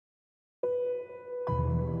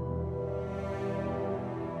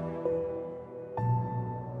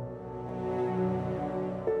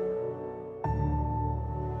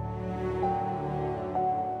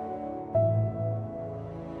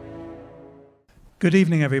Good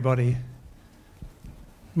evening, everybody.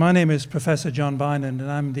 My name is Professor John Bynand,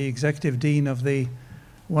 and I'm the Executive Dean of the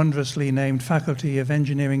wondrously named Faculty of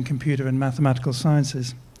Engineering, Computer and Mathematical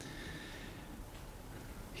Sciences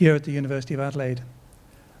here at the University of Adelaide.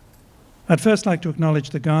 I'd first like to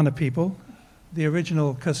acknowledge the Kaurna people, the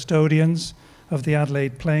original custodians of the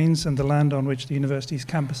Adelaide Plains and the land on which the university's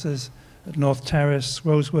campuses at North Terrace,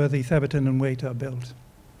 Roseworthy, Theberton and Waite are built.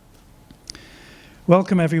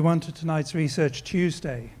 Welcome everyone to tonight's Research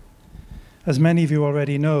Tuesday. As many of you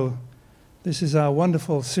already know, this is our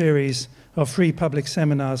wonderful series of free public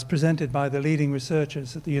seminars presented by the leading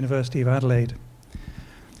researchers at the University of Adelaide.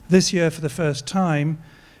 This year, for the first time,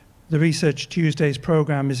 the Research Tuesdays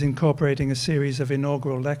program is incorporating a series of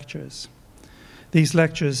inaugural lectures. These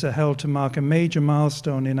lectures are held to mark a major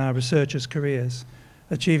milestone in our researchers' careers,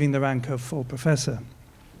 achieving the rank of full professor.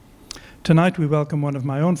 Tonight we welcome one of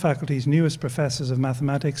my own faculty's newest professors of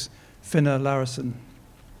mathematics, Finnur Larusson.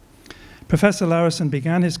 Professor Larusson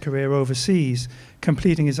began his career overseas,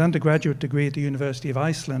 completing his undergraduate degree at the University of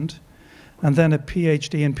Iceland, and then a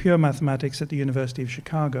PhD in pure mathematics at the University of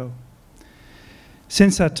Chicago.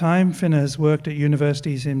 Since that time, Finnur has worked at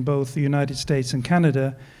universities in both the United States and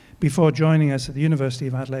Canada before joining us at the University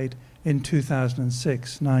of Adelaide in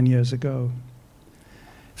 2006, 9 years ago.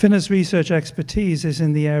 Finnur's research expertise is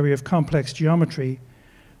in the area of complex geometry,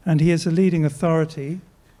 and he is a leading authority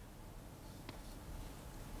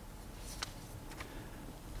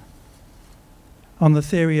on the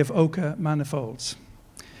theory of ochre manifolds.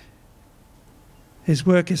 His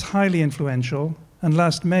work is highly influential, and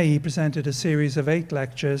last May he presented a series of 8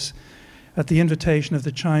 lectures at the invitation of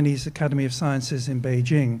the Chinese Academy of Sciences in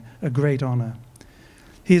Beijing, a great honor.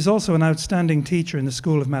 He is also an outstanding teacher in the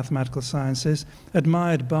School of Mathematical Sciences,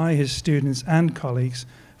 admired by his students and colleagues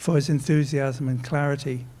for his enthusiasm and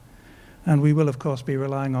clarity. And we will, of course, be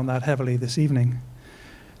relying on that heavily this evening.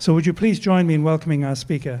 So would you please join me in welcoming our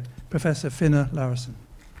speaker, Professor Finnur Larusson.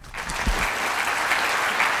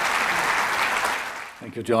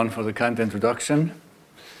 Thank you, John, for the kind introduction.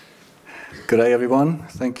 Good day, everyone.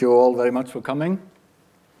 Thank you all very much for coming.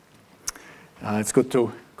 It's good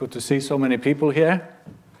to see so many people here.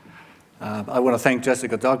 I want to thank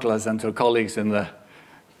Jessica Douglas and her colleagues in the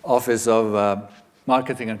Office of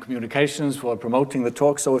Marketing and Communications for promoting the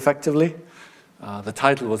talk so effectively. The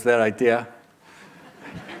title was their idea.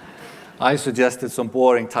 I suggested some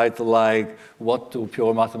boring title like, "What do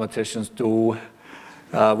pure mathematicians do?"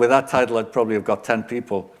 With that title, I'd probably have got 10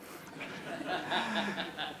 people.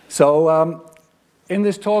 So in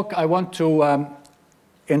this talk, I want to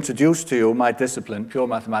introduce to you my discipline, pure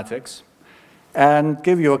mathematics, and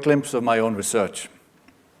give you a glimpse of my own research.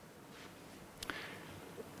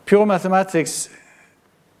 Pure mathematics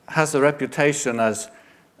has a reputation as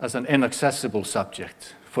an inaccessible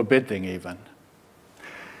subject, forbidding even.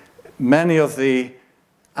 Many of the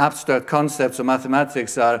abstract concepts of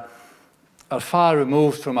mathematics are far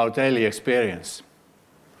removed from our daily experience.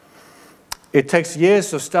 It takes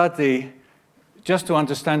years of study just to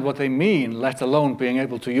understand what they mean, let alone being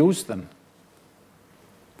able to use them.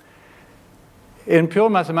 In pure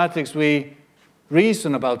mathematics, we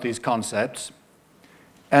reason about these concepts,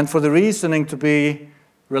 and for the reasoning to be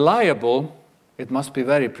reliable, it must be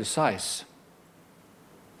very precise.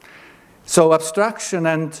 So abstraction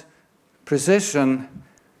and precision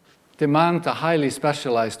demand a highly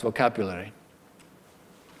specialized vocabulary.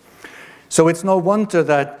 So it's no wonder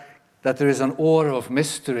that there is an aura of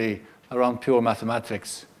mystery around pure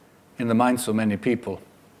mathematics in the minds of many people.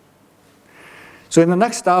 So in the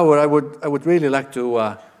next hour, I would really like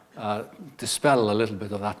to dispel a little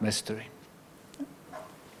bit of that mystery.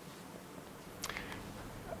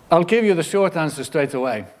 I'll give you the short answer straight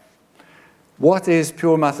away. What is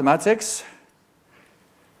pure mathematics?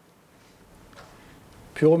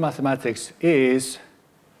 Pure mathematics is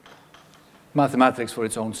mathematics for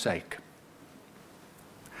its own sake.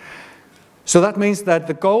 So that means that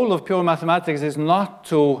the goal of pure mathematics is not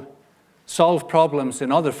to solve problems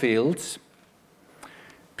in other fields.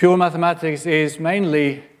 Pure mathematics is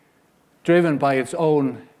mainly driven by its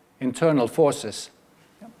own internal forces.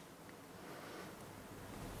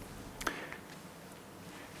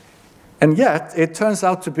 And yet, it turns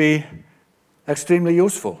out to be extremely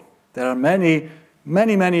useful. There are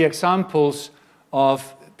many examples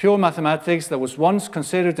of pure mathematics that was once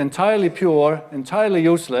considered entirely pure, entirely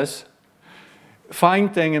useless,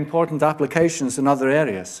 finding important applications in other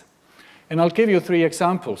areas. And I'll give you 3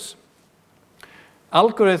 examples.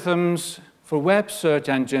 Algorithms for web search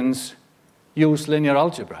engines use linear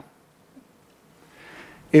algebra.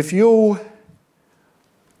 If you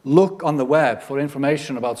look on the web for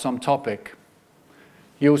information about some topic,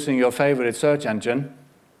 using your favorite search engine,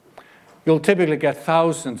 you'll typically get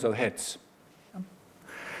thousands of hits.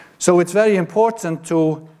 So it's very important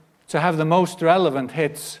to have the most relevant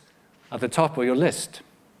hits at the top of your list.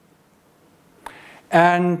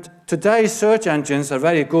 And today's search engines are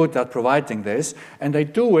very good at providing this, and they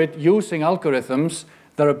do it using algorithms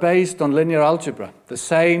that are based on linear algebra, the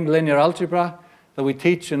same linear algebra that we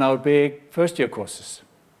teach in our big first-year courses.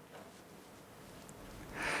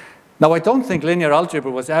 Now, I don't think linear algebra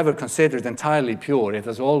was ever considered entirely pure. It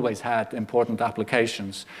has always had important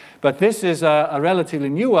applications. But this is a relatively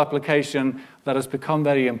new application that has become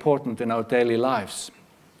very important in our daily lives.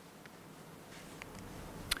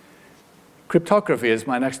 Cryptography is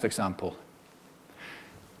my next example.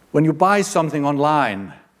 When you buy something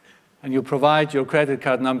online and you provide your credit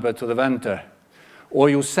card number to the vendor, or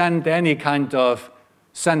you send any kind of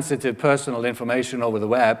sensitive personal information over the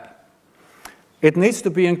web, it needs to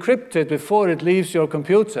be encrypted before it leaves your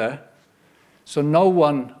computer, so no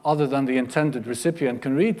one other than the intended recipient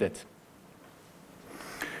can read it.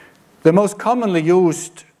 The most commonly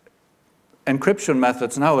used encryption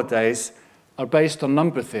methods nowadays are based on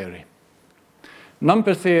number theory.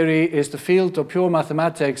 Number theory is the field of pure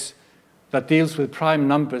mathematics that deals with prime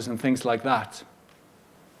numbers and things like that.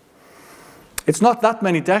 It's not that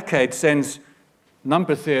many decades since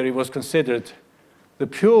number theory was considered the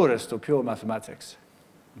purest of pure mathematics.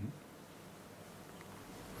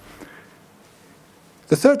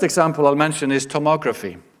 The third example I'll mention is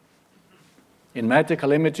tomography. In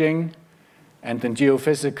medical imaging and in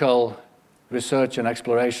geophysical research and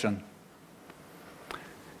exploration.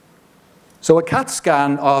 So a CAT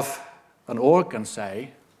scan of an organ,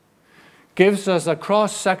 say, gives us a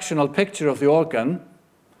cross-sectional picture of the organ,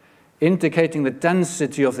 indicating the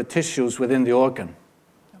density of the tissues within the organ.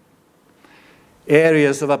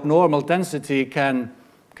 Areas of abnormal density can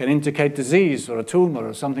indicate disease or a tumor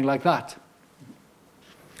or something like that.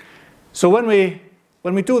 So when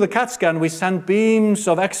we do the CAT scan, we send beams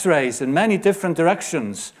of X-rays in many different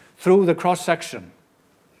directions through the cross-section.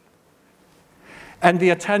 And the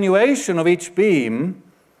attenuation of each beam,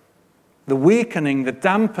 the weakening, the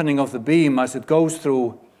dampening of the beam as it goes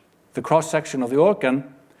through the cross-section of the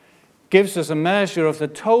organ, gives us a measure of the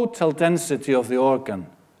total density of the organ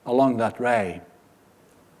along that ray.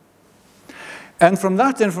 And from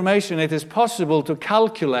that information, it is possible to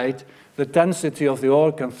calculate the density of the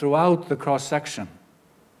organ throughout the cross-section.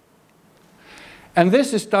 And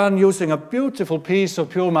this is done using a beautiful piece of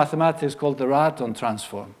pure mathematics called the radon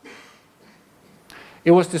transform.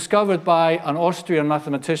 It was discovered by an Austrian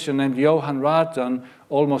mathematician named Johann Radon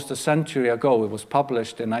almost a century ago. It was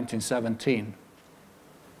published in 1917.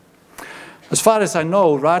 As far as I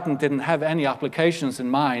know, Radon didn't have any applications in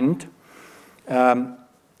mind.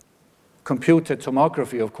 Computed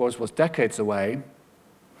tomography, of course, was decades away.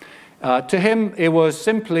 To him, it was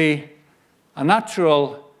simply a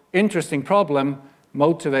natural, interesting problem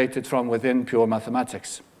motivated from within pure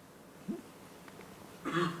mathematics.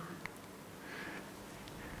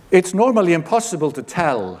 It's normally impossible to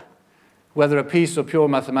tell whether a piece of pure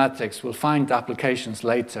mathematics will find applications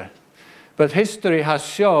later. But history has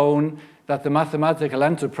shown that the mathematical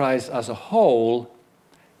enterprise as a whole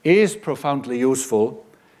is profoundly useful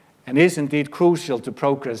and is indeed crucial to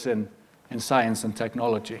progress in science and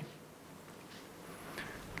technology.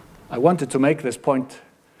 I wanted to make this point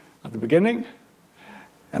at the beginning,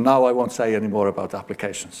 and now I won't say any more about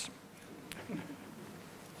applications.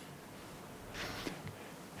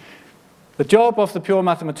 The job of the pure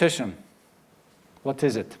mathematician, what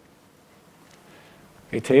is it?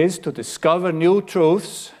 It is to discover new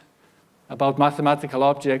truths about mathematical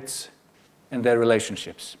objects and their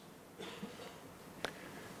relationships.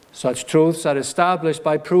 Such truths are established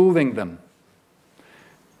by proving them.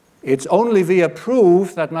 It's only via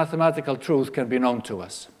proof that mathematical truth can be known to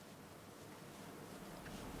us.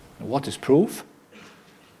 What is proof?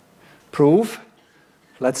 Proof,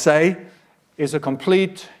 let's say, is a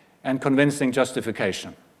complete and convincing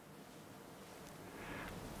justification.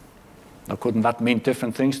 Now, couldn't that mean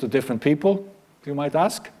different things to different people, you might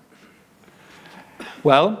ask?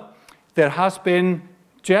 Well, there has been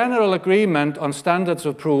general agreement on standards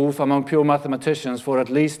of proof among pure mathematicians for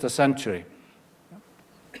at least a century.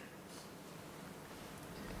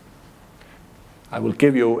 I will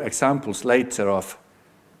give you examples later of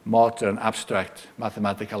modern abstract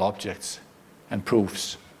mathematical objects and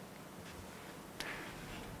proofs.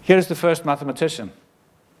 Here's the first mathematician.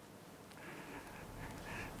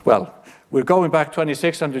 Well, we're going back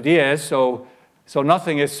 2,600 years, so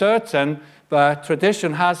nothing is certain, but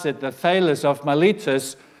tradition has it that Thales of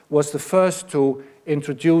Miletus was the first to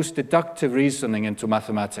introduce deductive reasoning into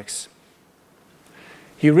mathematics.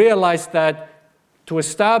 He realized that to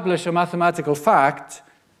establish a mathematical fact,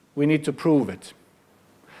 we need to prove it.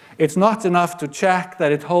 It's not enough to check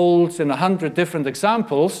that it holds in 100 different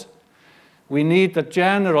examples. We need a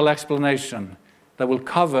general explanation that will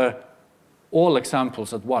cover all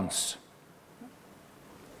examples at once.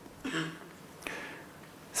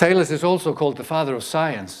 Thales is also called the father of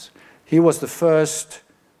science. He was the first,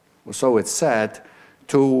 or so it's said,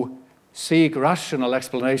 to seek rational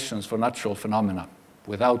explanations for natural phenomena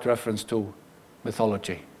without reference to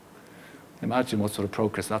mythology. Imagine what sort of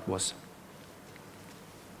progress that was.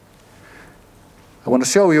 I want to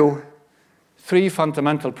show you 3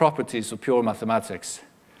 fundamental properties of pure mathematics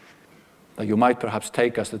that you might perhaps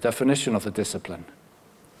take as the definition of the discipline.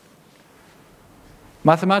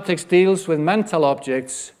 Mathematics deals with mental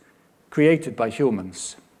objects created by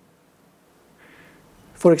humans.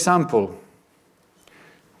 For example,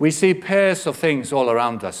 we see pairs of things all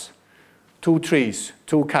around us. 2 trees,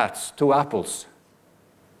 2 cats, 2 apples.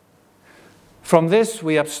 From this,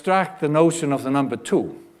 we abstract the notion of the number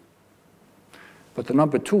 2. But the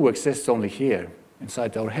number 2 exists only here,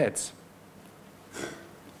 inside our heads.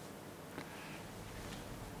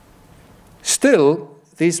 Still,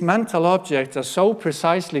 these mental objects are so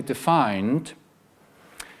precisely defined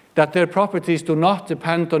that their properties do not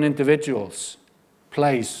depend on individuals,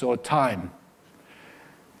 place, or time.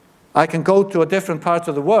 I can go to a different part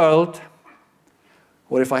of the world,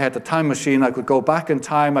 or if I had a time machine, I could go back in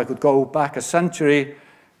time, I could go back a century,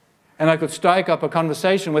 and I could strike up a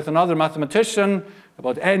conversation with another mathematician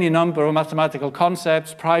about any number of mathematical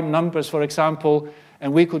concepts, prime numbers, for example,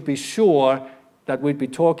 and we could be sure that we'd be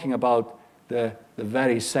talking about the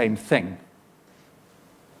very same thing.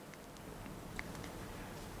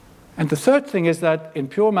 And the third thing is that in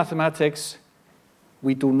pure mathematics,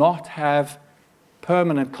 we do not have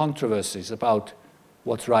permanent controversies about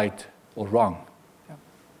what's right or wrong.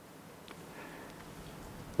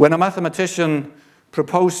 When a mathematician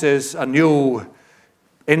proposes a new,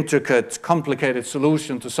 intricate, complicated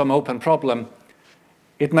solution to some open problem,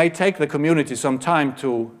 it may take the community some time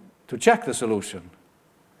to check the solution.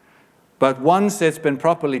 But once it's been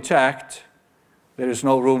properly checked, there is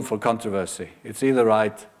no room for controversy. It's either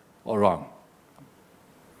right or wrong.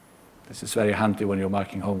 This is very handy when you're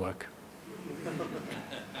marking homework.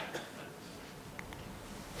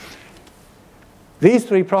 These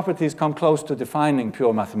 3 properties come close to defining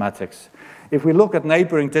pure mathematics. If we look at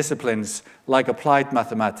neighboring disciplines like applied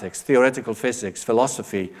mathematics, theoretical physics,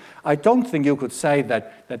 philosophy, I don't think you could say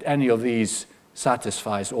that any of these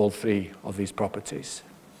satisfies all 3 of these properties.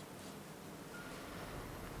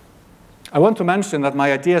 I want to mention that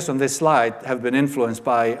my ideas on this slide have been influenced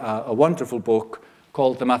by a wonderful book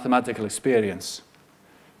called The Mathematical Experience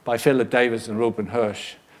by Philip Davis and Reuben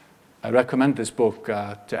Hirsch. I recommend this book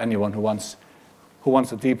to anyone who wants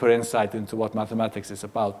a deeper insight into what mathematics is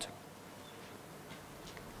about.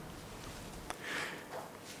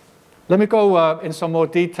 Let me go in some more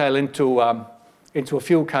detail into a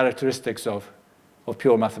few characteristics of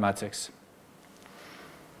pure mathematics.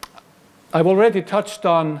 I've already touched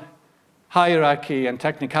on hierarchy and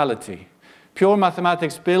technicality. Pure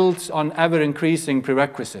mathematics builds on ever-increasing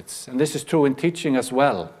prerequisites, and this is true in teaching as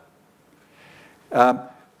well.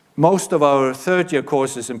 Most of our third-year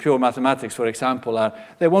courses in pure mathematics, for example,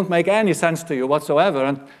 they won't make any sense to you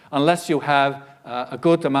whatsoever unless you have a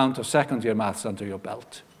good amount of second-year maths under your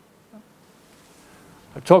belt.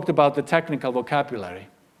 I've talked about the technical vocabulary.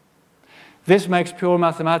 This makes pure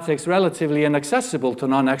mathematics relatively inaccessible to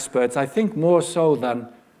non-experts, I think more so than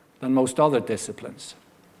most other disciplines.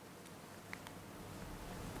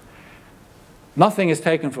 Nothing is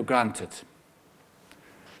taken for granted,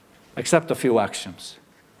 except a few axioms.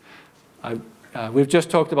 We've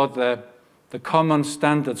just talked about the common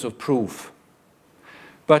standards of proof.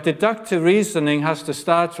 But deductive reasoning has to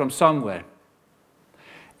start from somewhere.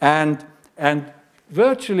 And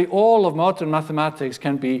virtually all of modern mathematics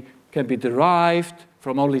can be derived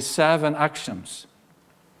from only 7 axioms.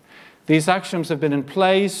 These axioms have been in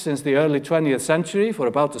place since the early 20th century, for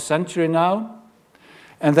about a century now,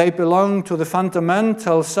 and they belong to the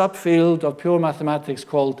fundamental subfield of pure mathematics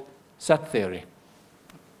called set theory.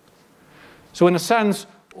 So in a sense,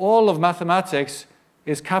 all of mathematics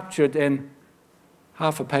is captured in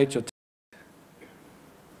half a page of text.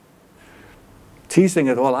 Teasing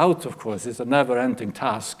it all out, of course, is a never-ending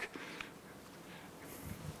task.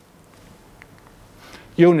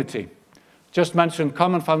 Unity. Just mentioned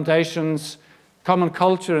common foundations, common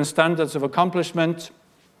culture and standards of accomplishment.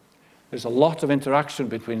 There's a lot of interaction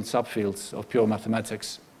between subfields of pure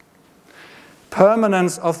mathematics.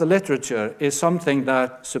 Permanence of the literature is something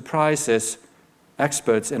that surprises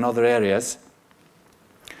experts in other areas.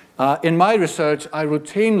 In my research, I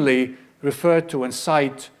routinely refer to and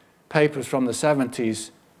cite papers from the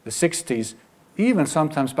 70s, the 60s, even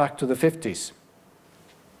sometimes back to the 50s.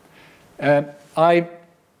 I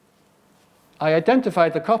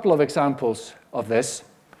identified a couple of examples of this.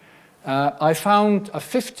 I found a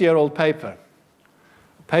 50-year-old paper,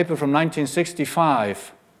 a paper from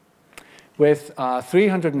 1965, with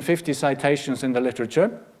 350 citations in the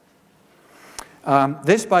literature.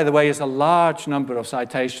 This, by the way, is a large number of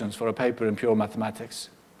citations for a paper in pure mathematics.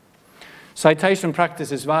 Citation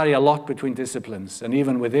practices vary a lot between disciplines and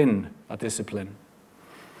even within a discipline.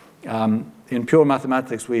 In pure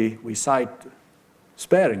mathematics, we cite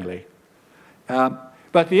sparingly.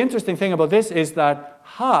 But the interesting thing about this is that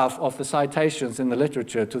half of the citations in the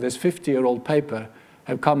literature to this 50-year-old paper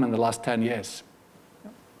have come in the last 10 years.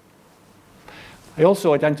 I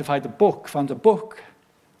also identified found a book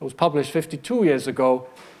that was published 52 years ago.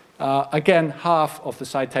 Again, half of the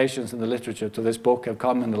citations in the literature to this book have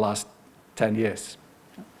come in the last 10 years.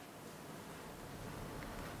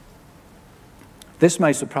 This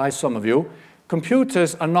may surprise some of you.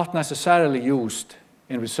 Computers are not necessarily used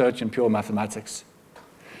in research in pure mathematics.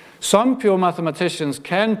 Some pure mathematicians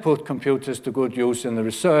can put computers to good use in the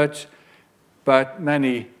research, but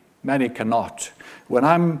many cannot. When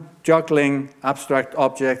I'm juggling abstract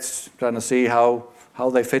objects, trying to see how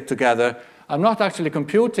they fit together, I'm not actually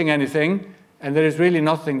computing anything, and there is really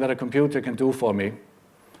nothing that a computer can do for me.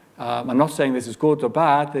 I'm not saying this is good or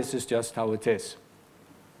bad, this is just how it is.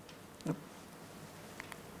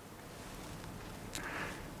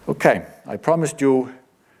 Okay, I promised you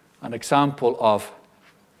an example of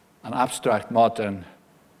an abstract modern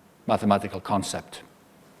mathematical concept.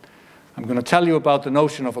 I'm going to tell you about the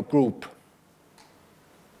notion of a group.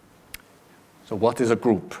 So what is a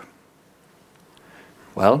group?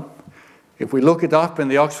 Well, if we look it up in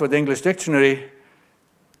the Oxford English Dictionary,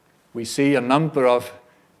 we see a number of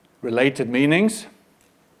related meanings.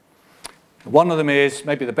 One of them is,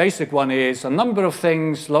 maybe the basic one is, a number of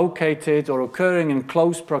things located or occurring in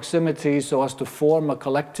close proximity so as to form a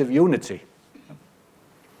collective unity.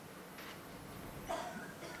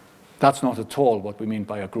 That's not at all what we mean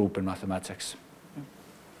by a group in mathematics.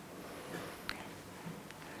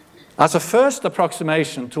 As a first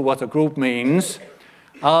approximation to what a group means,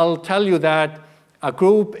 I'll tell you that a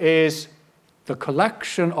group is the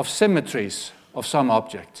collection of symmetries of some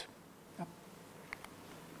object.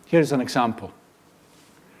 Here's an example.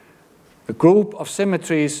 The group of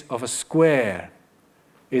symmetries of a square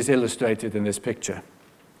is illustrated in this picture.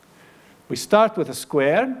 We start with a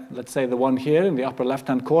square, let's say the one here in the upper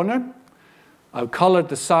left-hand corner. I've colored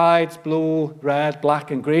the sides blue, red,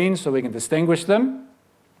 black, and green so we can distinguish them.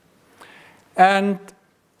 And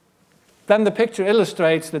then the picture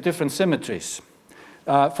illustrates the different symmetries.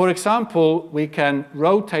 For example, we can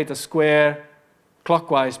rotate a square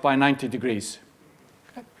clockwise by 90 degrees.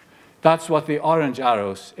 That's what the orange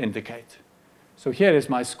arrows indicate. So here is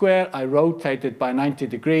my square. I rotate it by 90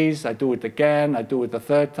 degrees. I do it again. I do it the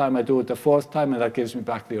third time. I do it the fourth time. And that gives me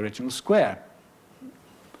back the original square.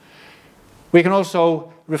 We can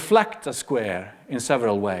also reflect a square in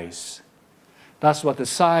several ways. That's what the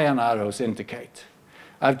cyan arrows indicate.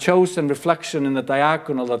 I've chosen reflection in the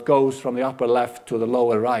diagonal that goes from the upper left to the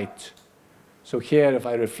lower right. So here, if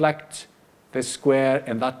I reflect this square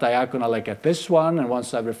in that diagonal, I get this one, and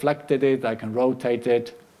once I've reflected it, I can rotate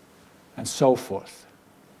it, and so forth.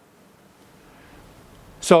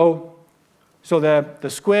 So the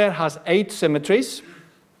square has 8 symmetries.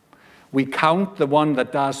 We count the one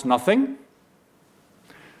that does nothing.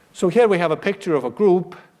 So here we have a picture of a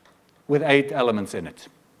group with 8 elements in it.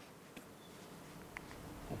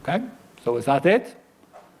 Okay, so is that it?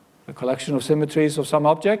 A collection of symmetries of some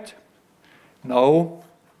object? No,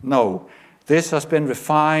 no. This has been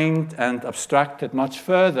refined and abstracted much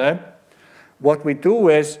further. What we do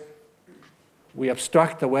is we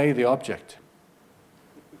abstract away the object.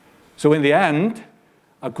 So in the end,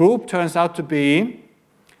 a group turns out to be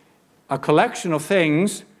a collection of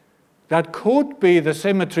things that could be the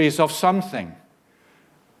symmetries of something.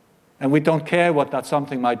 And we don't care what that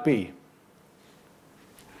something might be.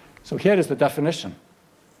 So here is the definition.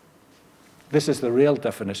 This is the real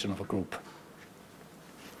definition of a group.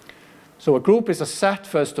 So a group is a set,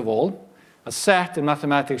 first of all. A set in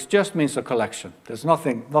mathematics just means a collection. There's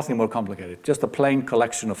nothing more complicated, just a plain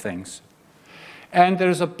collection of things. And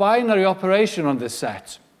there's a binary operation on this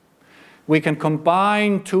set. We can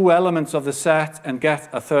combine 2 elements of the set and get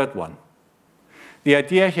a third one. The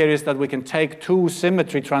idea here is that we can take 2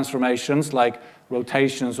 symmetry transformations, like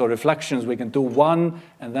rotations or reflections. We can do one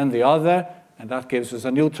and then the other, and that gives us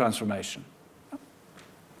a new transformation.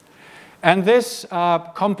 And this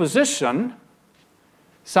composition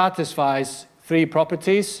satisfies three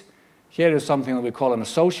properties. Here is something that we call an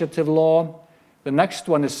associative law. The next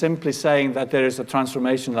one is simply saying that there is a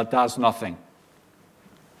transformation that does nothing.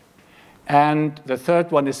 And the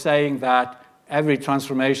third one is saying that every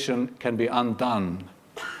transformation can be undone.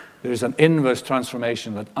 There is an inverse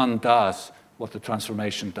transformation that undoes what the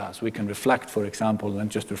transformation does. We can reflect, for example, and then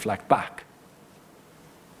just reflect back.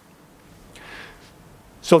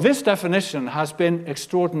 So this definition has been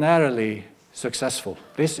extraordinarily successful.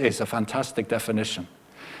 This is a fantastic definition.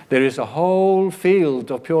 There is a whole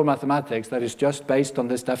field of pure mathematics that is just based on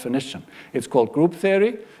this definition. It's called group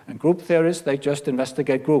theory, and group theorists, they just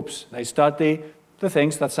investigate groups. They study the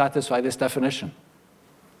things that satisfy this definition.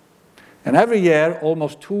 And every year,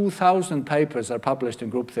 almost 2,000 papers are published in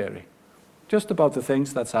group theory, just about the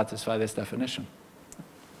things that satisfy this definition.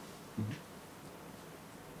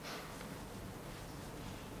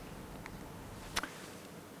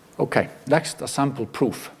 Okay, next, a sample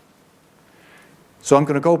proof. So I'm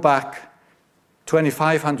going to go back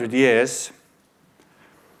 2,500 years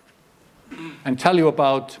and tell you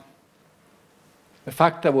about the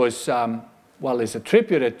fact that was, is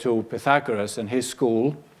attributed to Pythagoras and his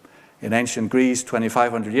school in ancient Greece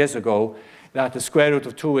 2,500 years ago, that the square root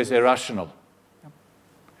of 2 is irrational.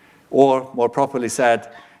 Or, more properly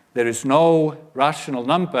said, there is no rational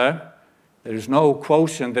number, there is no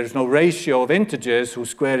quotient, there is no ratio of integers whose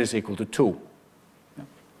square is equal to 2.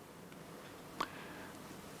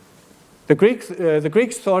 The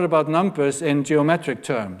Greeks thought about numbers in geometric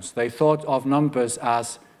terms. They thought of numbers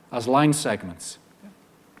as line segments.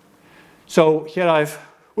 So here I've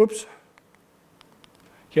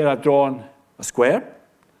drawn a square.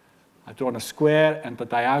 I've drawn a square and the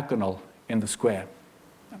diagonal in the square.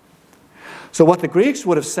 So what the Greeks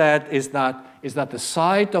would have said is that the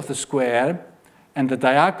side of the square and the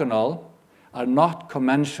diagonal are not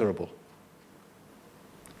commensurable.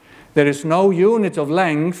 There is no unit of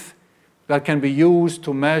length that can be used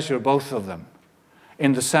to measure both of them,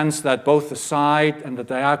 in the sense that both the side and the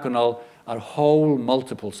diagonal are whole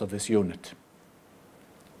multiples of this unit.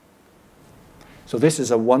 So this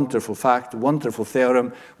is a wonderful fact, a wonderful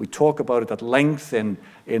theorem. We talk about it at length in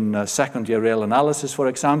second-year real analysis, for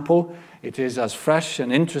example. It is as fresh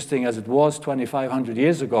and interesting as it was 2,500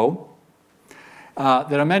 years ago.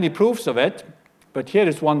 There are many proofs of it, but here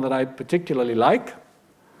is one that I particularly like.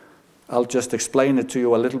 I'll just explain it to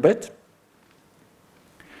you a little bit.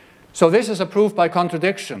 So this is a proof by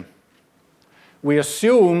contradiction. We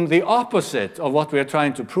assume the opposite of what we are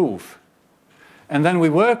trying to prove. And then we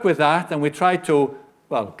work with that and we try to,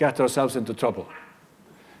 get ourselves into trouble.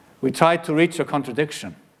 We try to reach a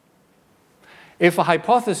contradiction. If a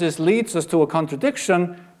hypothesis leads us to a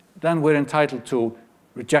contradiction, then we're entitled to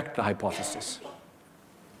reject the hypothesis.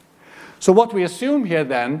 So what we assume here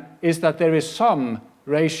then is that there is some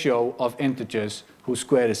ratio of integers whose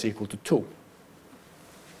square is equal to 2.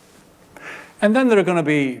 And then there are going to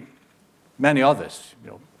be many others,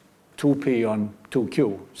 2p on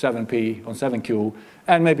 2q, 7p on 7q,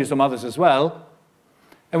 and maybe some others as well.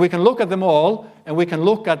 And we can look at them all, and we can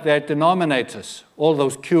look at their denominators, all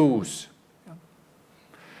those q's.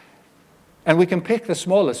 And we can pick the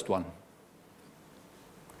smallest one.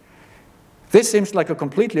 This seems like a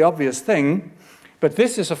completely obvious thing, but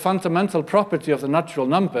this is a fundamental property of the natural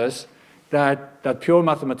numbers that pure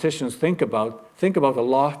mathematicians think about a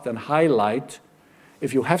lot and highlight.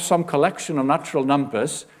 If you have some collection of natural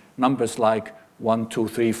numbers, numbers like 1, 2,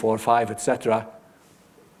 3, 4, 5, etc.,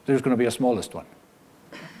 there's going to be a smallest one.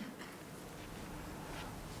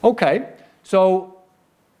 Okay, so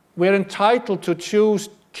we're entitled to choose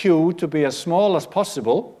q to be as small as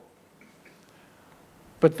possible,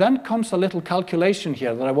 but then comes a little calculation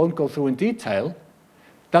here that I won't go through in detail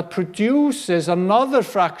that produces another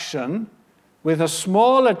fraction with a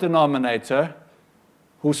smaller denominator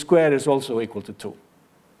whose square is also equal to 2.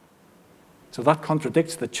 So that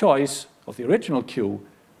contradicts the choice of the original q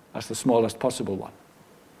as the smallest possible one.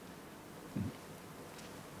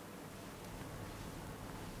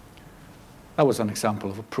 That was an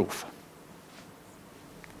example of a proof.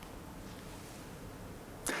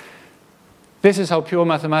 This is how pure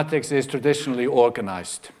mathematics is traditionally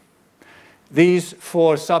organized. These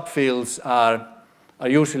 4 subfields are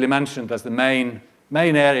usually mentioned as the main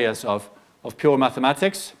areas of pure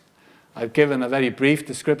mathematics. I've given a very brief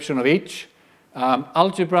description of each.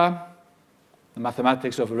 Algebra, the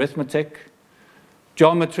mathematics of arithmetic.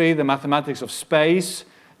 Geometry, the mathematics of space.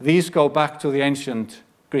 These go back to the ancient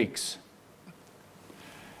Greeks.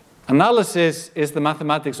 Analysis is the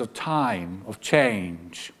mathematics of time, of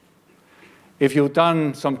change. If you've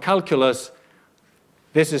done some calculus,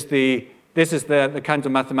 This is the kind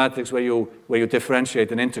of mathematics where you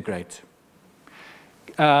differentiate and integrate.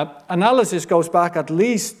 Analysis goes back at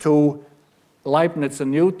least to Leibniz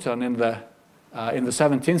and Newton in the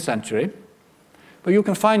 17th century, but you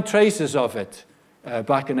can find traces of it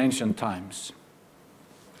back in ancient times.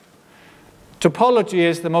 Topology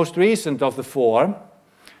is the most recent of the four.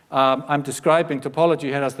 I'm describing topology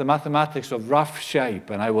here as the mathematics of rough shape,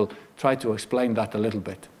 and I will try to explain that a little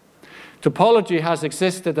bit. Topology has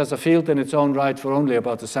existed as a field in its own right for only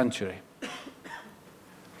about a century.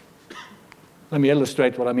 Let me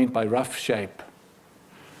illustrate what I mean by rough shape.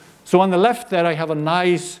 So on the left there, I have a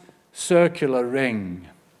nice circular ring.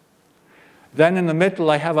 Then in the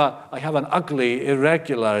middle, I have an ugly,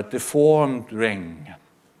 irregular, deformed ring.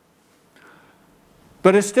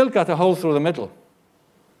 But it's still got a hole through the middle.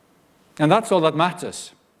 And that's all that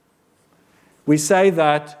matters. We say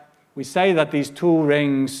that these two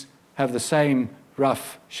rings have the same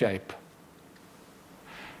rough shape.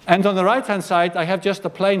 And on the right-hand side, I have just a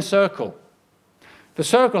plain circle. The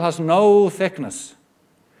circle has no thickness,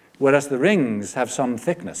 whereas the rings have some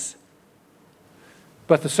thickness.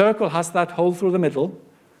 But the circle has that hole through the middle.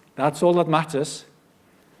 That's all that matters.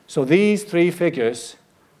 So these three figures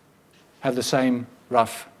have the same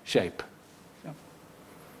rough shape.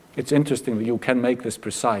 It's interesting that you can make this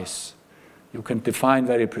precise. You can define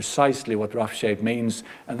very precisely what rough shape means,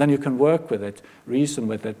 and then you can work with it, reason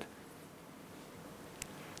with it.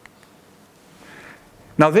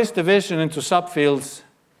 Now, this division into subfields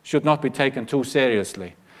should not be taken too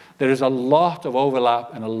seriously. There is a lot of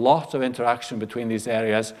overlap and a lot of interaction between these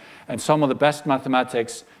areas, and some of the best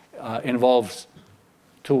mathematics involves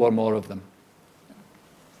two or more of them.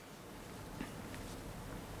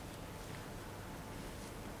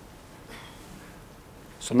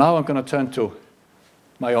 So now I'm going to turn to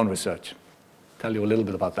my own research, tell you a little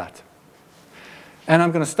bit about that. And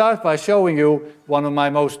I'm going to start by showing you one of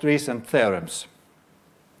my most recent theorems.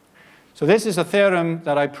 So this is a theorem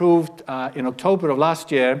that I proved in October of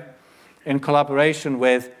last year in collaboration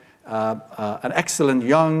with an excellent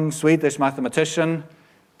young Swedish mathematician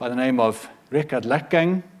by the name of Rickard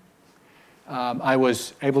Leckeng. I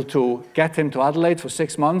was able to get him to Adelaide for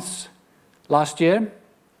 6 months last year,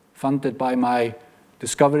 funded by my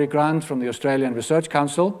discovery grant from the Australian Research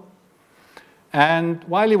Council. And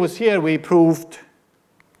while he was here, we proved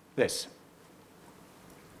this.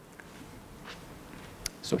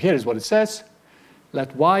 So here is what it says.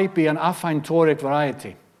 Let Y be an affine toric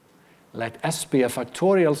variety. Let S be a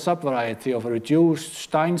factorial subvariety of a reduced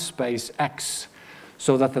Stein space X,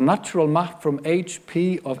 so that the natural map from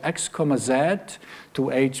HP of X, Z to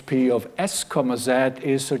HP of S, Z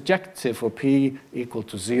is surjective for P equal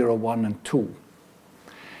to 0, 1, and 2.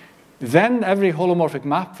 Then every holomorphic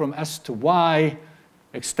map from S to Y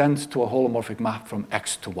extends to a holomorphic map from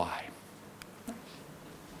X to Y.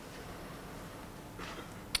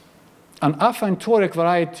 An affine toric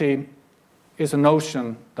variety is a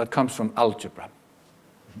notion that comes from algebra.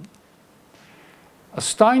 A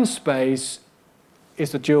Stein space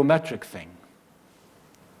is a geometric thing.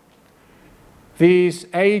 These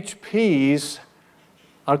HPs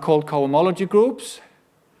are called cohomology groups,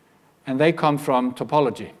 and they come from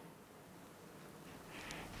topology.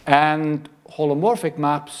 And holomorphic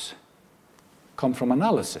maps come from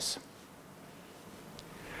analysis.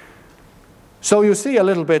 So you see a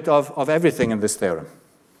little bit of everything in this theorem.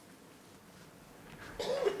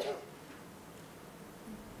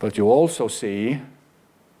 But you also see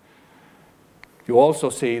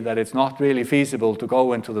that it's not really feasible to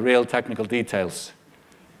go into the real technical details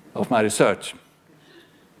of my research.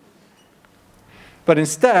 But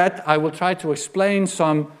instead, I will try to explain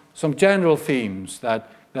some general themes that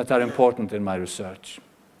are important in my research.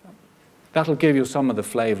 That'll give you some of the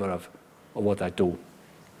flavor of what I do.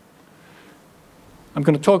 I'm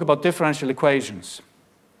going to talk about differential equations.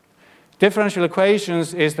 Differential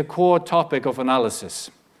equations is the core topic of analysis.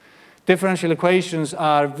 Differential equations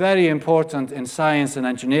are very important in science and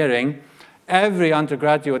engineering. Every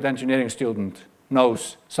undergraduate engineering student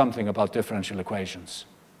knows something about differential equations.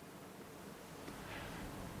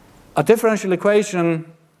 A differential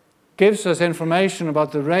equation gives us information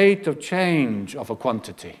about the rate of change of a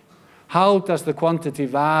quantity. How does the quantity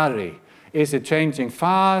vary? Is it changing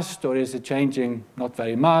fast, or is it changing not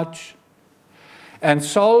very much? And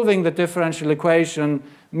solving the differential equation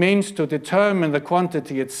means to determine the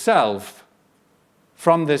quantity itself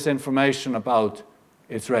from this information about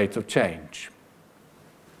its rate of change.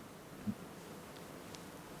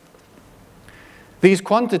 These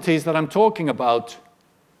quantities that I'm talking about,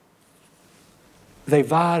 they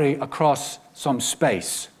vary across some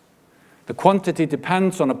space. The quantity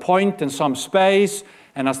depends on a point in some space,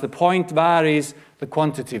 and as the point varies, the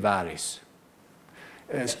quantity varies.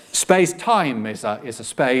 Space-time is a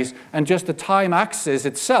space, and just the time axis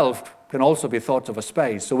itself can also be thought of as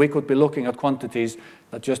space. So we could be looking at quantities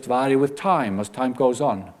that just vary with time as time goes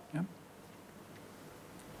on. Yeah?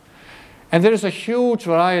 And there is a huge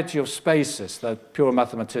variety of spaces that pure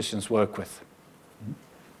mathematicians work with.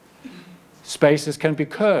 Spaces can be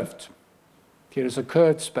curved. Here is a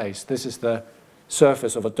curved space. This is the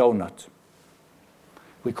surface of a donut.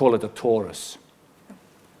 We call it a torus.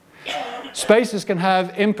 Spaces can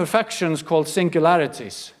have imperfections called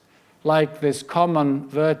singularities, like this common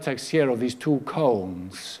vertex here of these two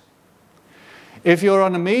cones. If you're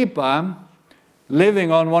an amoeba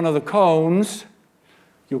living on one of the cones,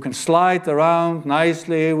 you can slide around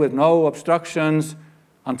nicely with no obstructions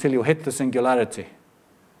until you hit the singularity.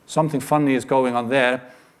 Something funny is going on there.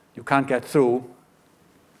 You can't get through.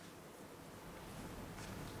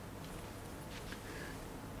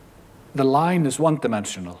 The line is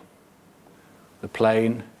one-dimensional. The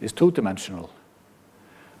plane is two-dimensional.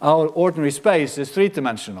 Our ordinary space is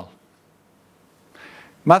three-dimensional.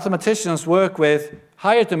 Mathematicians work with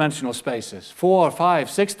higher dimensional spaces, 4, 5,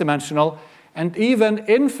 6-dimensional, and even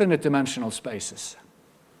infinite-dimensional spaces.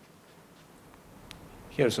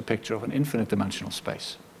 Here's a picture of an infinite-dimensional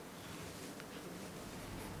space.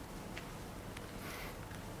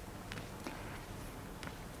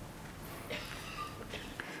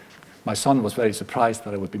 My son was very surprised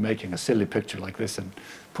that I would be making a silly picture like this and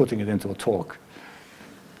putting it into a talk.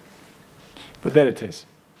 But there it is.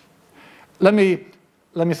 Let me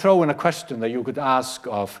throw in a question that you could ask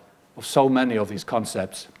of so many of these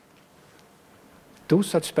concepts. Do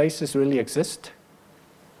such spaces really exist?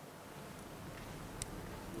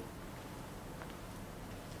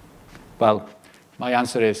 Well, my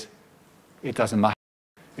answer is, it doesn't matter.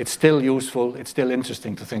 It's still useful, it's still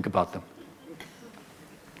interesting to think about them.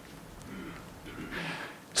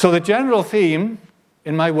 So the general theme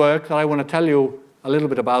in my work that I want to tell you a little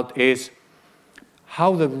bit about is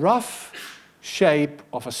how the rough shape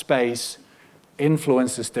of a space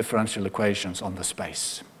influences differential equations on the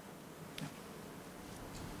space.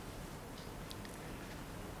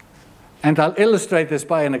 And I'll illustrate this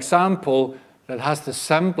by an example that has the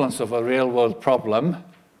semblance of a real-world problem,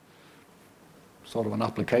 sort of an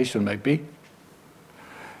application maybe,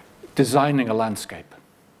 designing a landscape.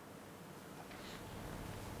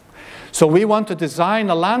 So we want to design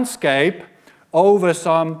a landscape over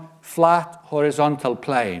some flat horizontal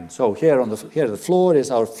plane. So here the floor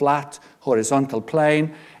is our flat horizontal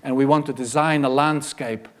plane, and we want to design a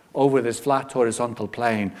landscape over this flat horizontal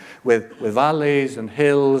plane with valleys and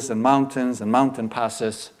hills and mountain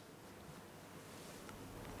passes.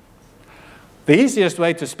 The easiest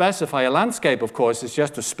way to specify a landscape, of course, is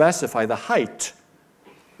just to specify the height.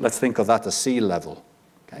 Let's think of that as sea level.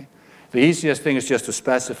 Okay? The easiest thing is just to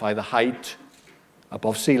specify the height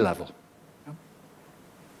above sea level.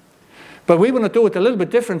 But we want to do it a little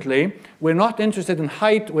bit differently. We're not interested in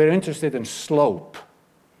height, we're interested in slope.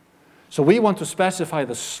 So we want to specify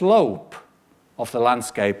the slope of the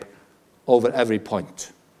landscape over every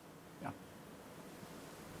point. Yeah.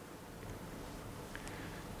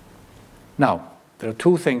 Now, there are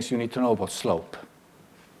two things you need to know about slope.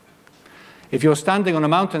 If you're standing on a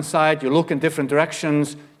mountainside, you look in different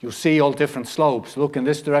directions, you see all different slopes. Look in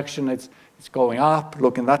this direction, it's going up.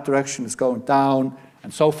 Look in that direction, it's going down,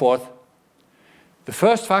 and so forth. The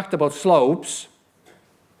first fact about slopes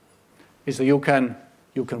is that you can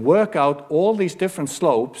work out all these different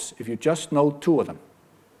slopes if you just know two of them.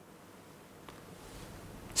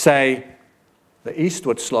 Say, the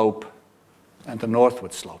eastward slope and the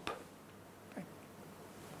northward slope. Okay.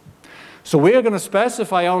 So we're going to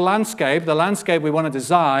specify our landscape, the landscape we want to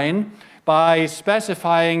design, by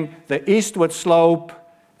specifying the eastward slope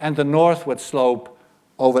and the northward slope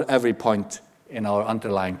over every point in our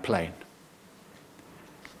underlying plane.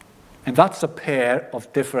 And that's a pair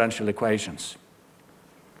of differential equations.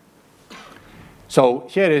 So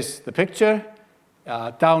here is the picture.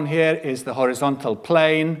 Down here is the horizontal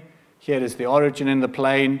plane. Here is the origin in the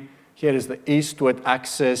plane. Here is the eastward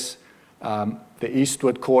axis. The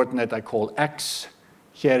eastward coordinate I call x.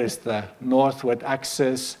 Here is the northward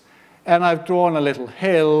axis. And I've drawn a little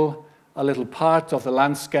hill, a little part of the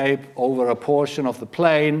landscape over a portion of the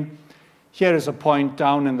plane. Here is a point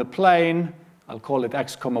down in the plane. I'll call it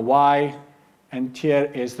x, y. And here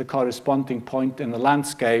is the corresponding point in the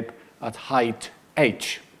landscape at height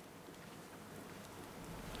h.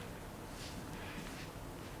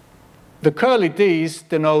 The curly d's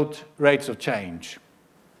denote rates of change.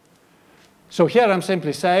 So here I'm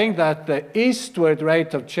simply saying that the eastward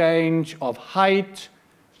rate of change of height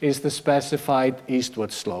is the specified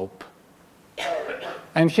eastward slope.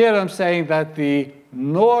 And here I'm saying that the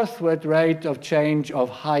northward rate of change of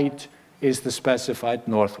height is the specified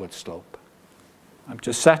northward slope. I'm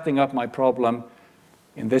just setting up my problem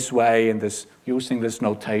in this way, using this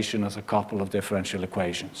notation as a couple of differential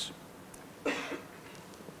equations.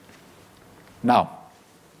 Now,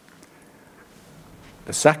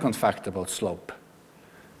 the second fact about slope.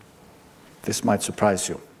 This might surprise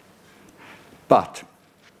you. But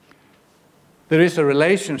there is a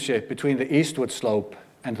relationship between the eastward slope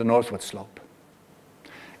and the northward slope.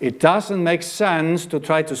 It doesn't make sense to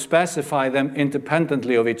try to specify them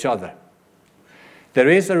independently of each other. There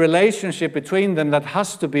is a relationship between them that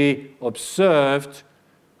has to be observed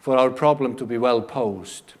for our problem to be well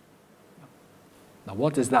posed. Now,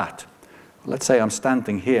 what is that? Let's say I'm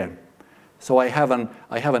standing here. So I have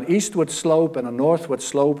an eastward slope and a northward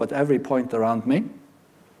slope at every point around me.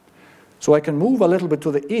 So I can move a little bit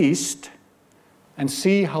to the east and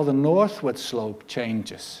see how the northward slope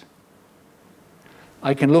changes.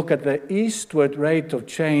 I can look at the eastward rate of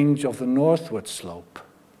change of the northward slope.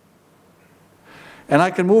 And I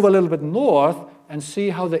can move a little bit north and see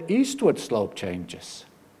how the eastward slope changes.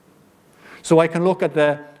 So I can look at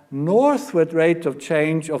the northward rate of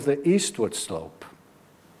change of the eastward slope.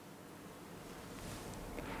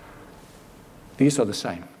 These are the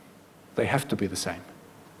same. They have to be the same.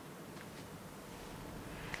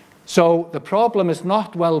 So the problem is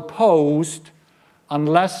not well posed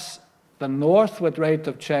unless the northward rate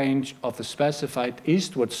of change of the specified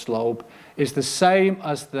eastward slope is the same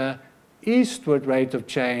as the eastward rate of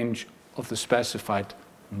change of the specified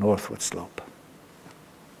northward slope.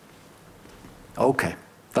 Okay,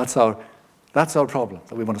 that's our problem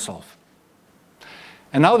that we want to solve.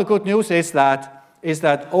 And now the good news is that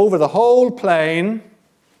over the whole plane,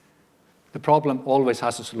 the problem always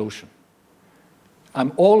has a solution.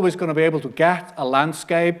 I'm always going to be able to get a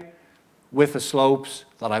landscape with the slopes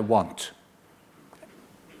that I want.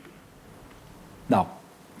 Now,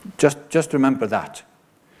 just remember that.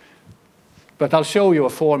 But I'll show you a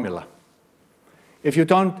formula. If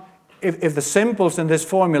the symbols in this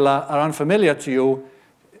formula are unfamiliar to you,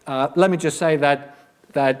 let me just say that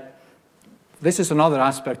this is another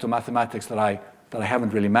aspect of mathematics that I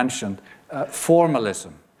haven't really mentioned.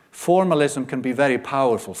 Formalism. Formalism can be very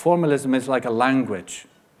powerful. Formalism is like a language.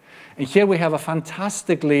 And here we have a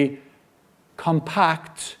fantastically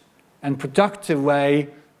compact and productive way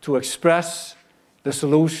to express the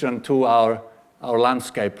solution to our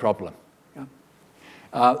landscape problem.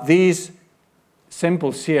 These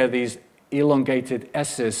symbols here, these elongated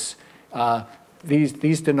S's,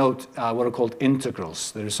 these denote what are called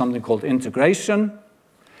integrals. There is something called integration.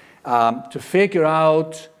 To figure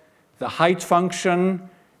out the height function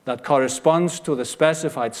that corresponds to the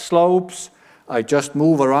specified slopes, I just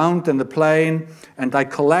move around in the plane and I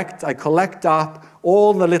collect up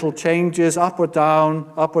all the little changes up or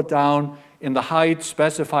down in the height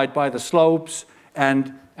specified by the slopes,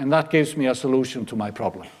 and that gives me a solution to my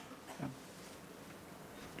problem.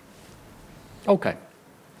 Okay.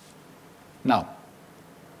 Now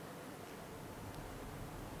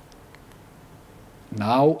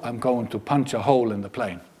I'm going to punch a hole in the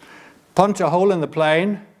plane. Punch a hole in the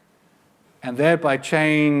plane and thereby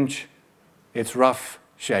change its rough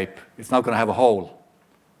shape. It's not going to have a hole.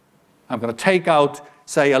 I'm going to take out,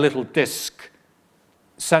 say, a little disk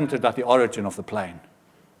centered at the origin of the plane.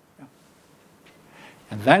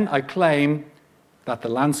 And then I claim that the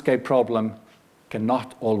landscape problem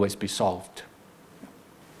cannot always be solved.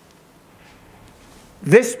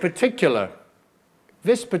 This particular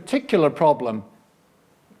problem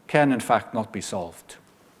can in fact not be solved.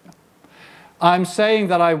 I'm saying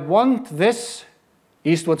that I want this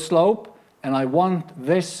eastward slope and I want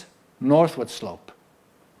this northward slope.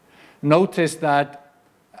 Notice that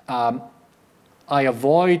I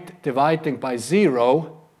avoid dividing by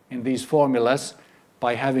 0 in these formulas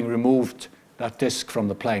by having removed that disk from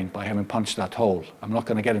the plane, by having punched that hole. I'm not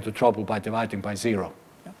going to get into trouble by dividing by 0.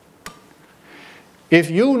 If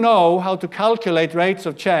you know how to calculate rates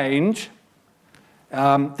of change,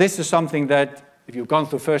 this is something that, if you've gone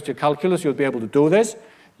through first year calculus, you'll be able to do this.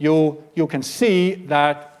 You can see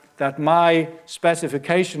that my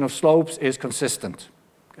specification of slopes is consistent.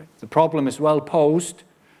 Okay? The problem is well posed,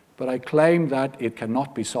 but I claim that it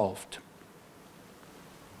cannot be solved.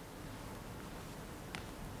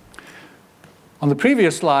 On the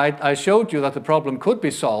previous slide, I showed you that the problem could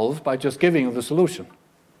be solved by just giving you the solution.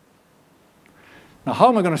 Now, how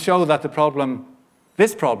am I going to show that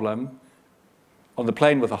this problem on the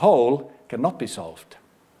plane with a hole cannot be solved?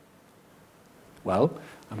 Well,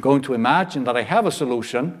 I'm going to imagine that I have a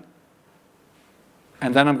solution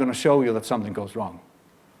and then I'm going to show you that something goes wrong.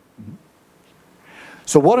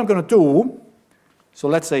 So what I'm going to do, so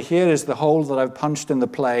let's say here is the hole that I've punched in the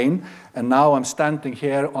plane, and now I'm standing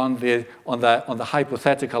here on the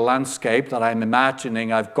hypothetical landscape that I'm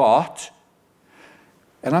imagining I've got,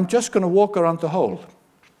 and I'm just going to walk around the hole.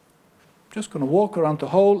 Just going to walk around the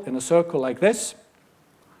hole in a circle like this.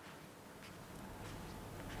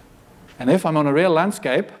 And if I'm on a real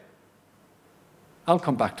landscape, I'll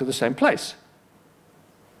come back to the same place.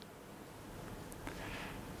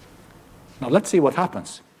 Now let's see what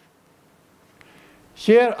happens.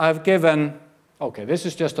 Here I've given, okay, this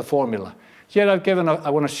is just a formula. Here I've given, I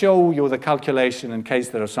want to show you the calculation in case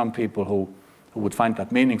there are some people who would find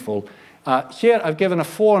that meaningful. Here I've given a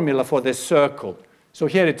formula for this circle. So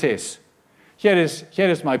here it is. Here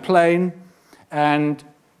is my plane, and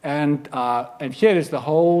here is the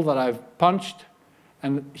hole that I've punched,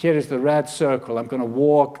 and here is the red circle. I'm going to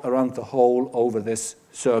walk around the hole over this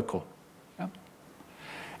circle. Yeah?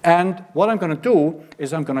 And what I'm going to do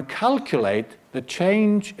is I'm going to calculate the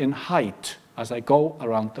change in height as I go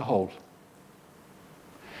around the hole.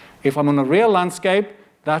 If I'm on a real landscape,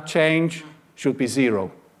 that change should be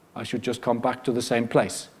 0. I should just come back to the same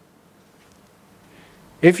place.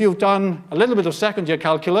 If you've done a little bit of second-year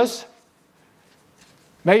calculus,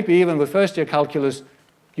 maybe even with first-year calculus,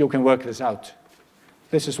 you can work this out.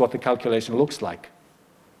 This is what the calculation looks like.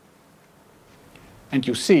 And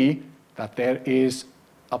you see that there is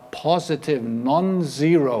a positive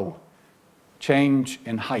non-zero change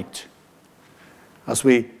in height. As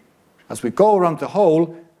we go around the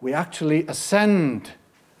hole, we actually ascend.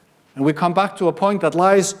 And we come back to a point that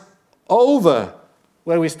lies over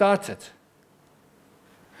where we started.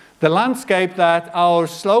 The landscape that our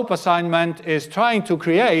slope assignment is trying to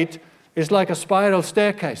create is like a spiral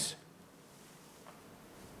staircase.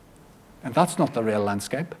 And that's not the real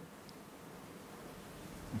landscape.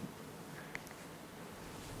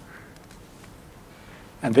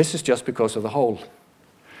 And this is just because of the hole.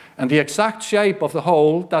 And the exact shape of the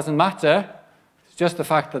hole doesn't matter. It's just the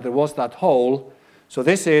fact that there was that hole. So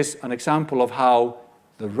this is an example of how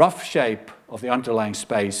the rough shape of the underlying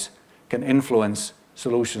space can influence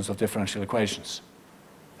solutions of differential equations.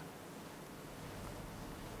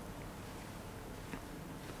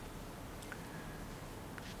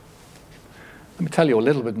 Let me tell you a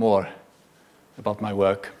little bit more about my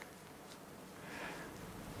work.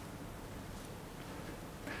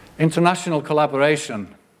 International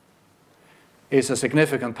collaboration is a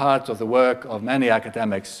significant part of the work of many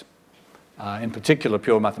academics, in particular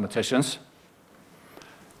pure mathematicians.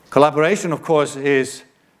 Collaboration, of course, is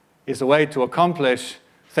a way to accomplish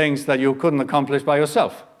things that you couldn't accomplish by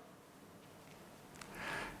yourself.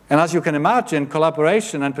 And as you can imagine,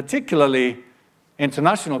 collaboration, and particularly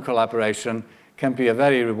international collaboration, can be a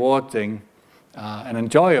very rewarding and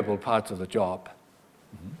enjoyable part of the job.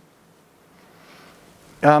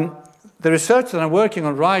 The research that I'm working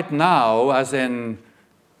on right now, as in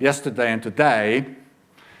yesterday and today,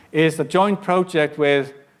 is a joint project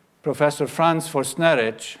with Professor Franz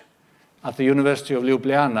Forsneric at the University of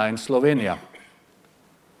Ljubljana in Slovenia.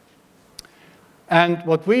 And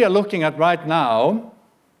what we are looking at right now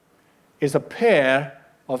is a pair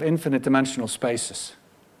of infinite dimensional spaces.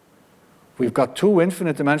 We've got two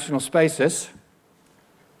infinite dimensional spaces,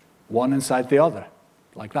 one inside the other,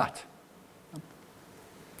 like that.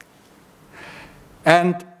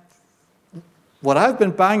 And what I've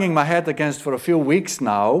been banging my head against for a few weeks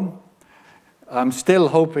now, I'm still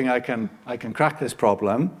hoping I can crack this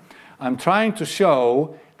problem. I'm trying to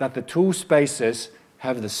show that the two spaces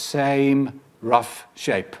have the same rough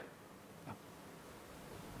shape.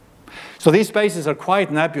 So these spaces are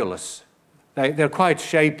quite nebulous. They're quite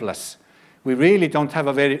shapeless. We really don't have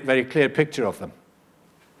a very, very clear picture of them.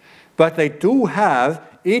 But they do have,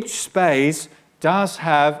 each space does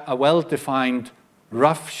have a well-defined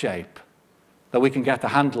rough shape that we can get a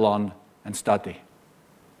handle on and study.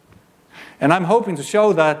 And I'm hoping to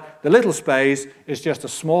show that the little space is just a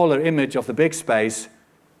smaller image of the big space,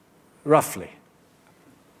 roughly.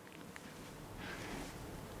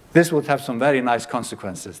 This would have some very nice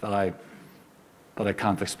consequences that I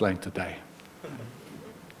can't explain today.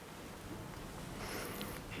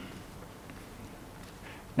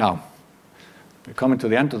 Now, we're coming to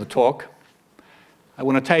the end of the talk. I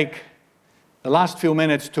want to take the last few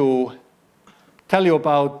minutes to tell you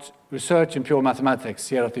about research in pure mathematics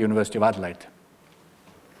here at the University of Adelaide.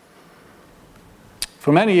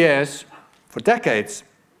 For many years, for decades,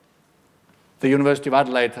 the University of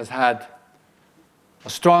Adelaide has had a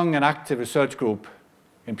strong and active research group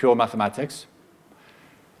in pure mathematics.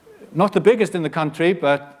 Not the biggest in the country,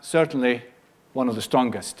 but certainly one of the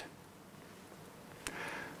strongest.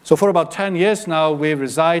 So for about 10 years now, we've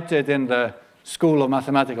resided in the School of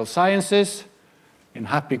Mathematical Sciences in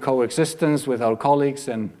happy coexistence with our colleagues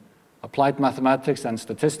in applied mathematics and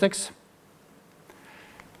statistics.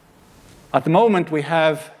 At the moment, we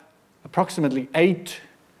have approximately 8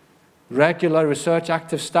 regular research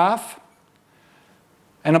active staff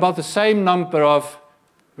and about the same number of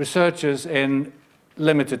researchers in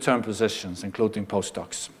limited term positions, including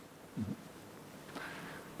postdocs.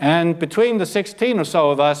 And between the 16 or so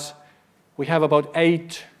of us, we have about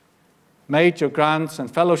 8 major grants and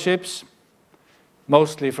fellowships,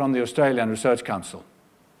 mostly from the Australian Research Council.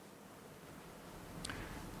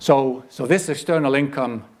 So this external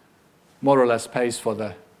income more or less pays for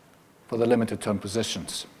the limited term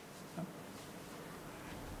positions.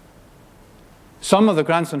 Some of the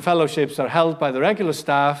grants and fellowships are held by the regular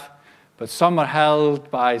staff, but some are held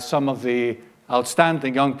by some of the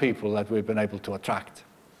outstanding young people that we've been able to attract.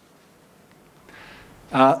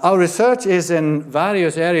 Our research is in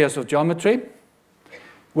various areas of geometry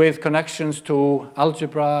with connections to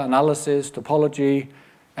algebra, analysis, topology,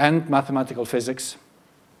 and mathematical physics.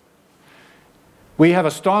 We have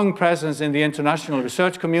a strong presence in the international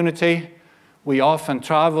research community. We often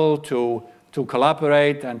travel to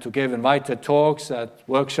collaborate and to give invited talks at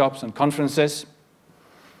workshops and conferences.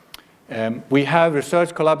 We have research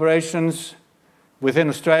collaborations within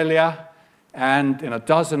Australia and in a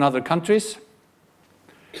dozen other countries.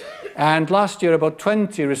 And last year, about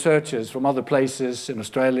 20 researchers from other places in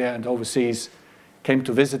Australia and overseas came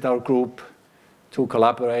to visit our group to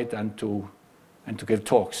collaborate and to give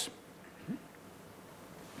talks.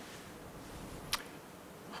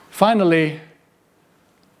 Finally,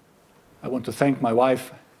 I want to thank my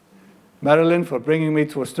wife, Marilyn, for bringing me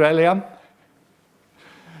to Australia.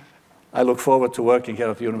 I look forward to working here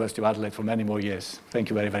at the University of Adelaide for many more years. Thank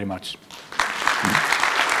you very, very much.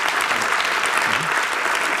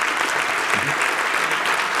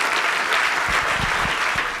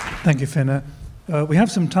 Thank you, Finnur. We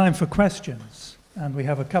have some time for questions, and we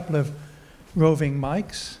have a couple of roving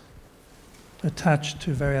mics attached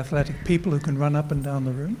to very athletic people who can run up and down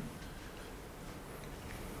the room.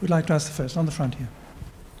 We'd like to ask the first, on the front here.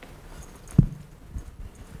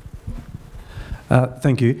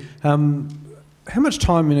 Thank you. How much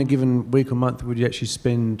time in a given week or month would you actually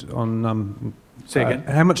spend on... Say again?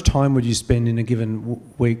 How much time would you spend in a given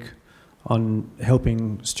week on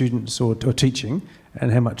helping students or teaching,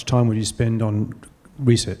 and how much time would you spend on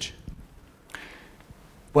research?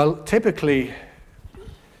 Well, typically,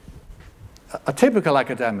 a typical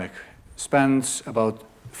academic spends about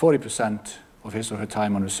 40% of his or her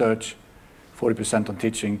time on research, 40% on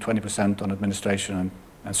teaching, 20% on administration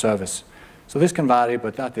and service. So this can vary,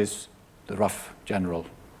 but that is the rough general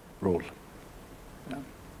rule. Yeah.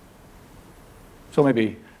 So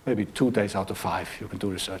maybe 2 days out of 5 you can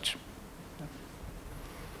do research.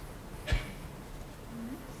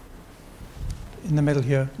 In the middle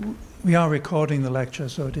here, we are recording the lecture,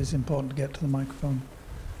 so it is important to get to the microphone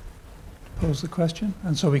to pose the question,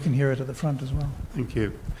 and so we can hear it at the front as well. Thank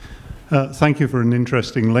you. Thank you for an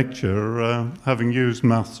interesting lecture. Having used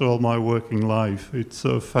maths all my working life, it's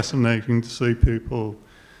fascinating to see people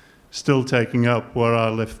still taking up where I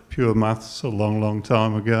left pure maths a long, long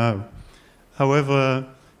time ago. However,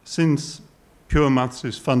 since pure maths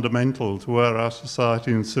is fundamental to where our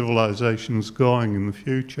society and civilization is going in the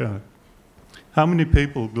future, how many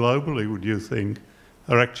people globally would you think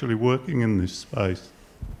are actually working in this space?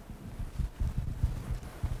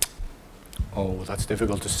 Oh, that's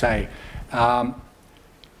difficult to say.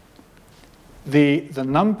 The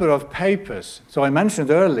number of papers, so I mentioned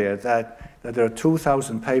earlier that there are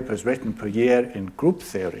 2,000 papers written per year in group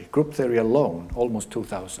theory alone, almost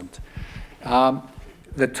 2,000.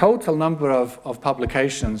 The total number of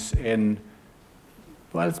publications in,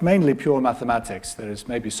 well, it's mainly pure mathematics. There is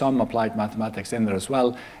maybe some applied mathematics in there as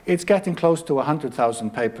well. It's getting close to 100,000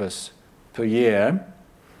 papers per year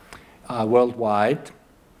worldwide.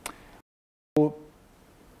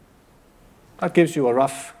 That gives you a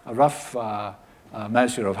rough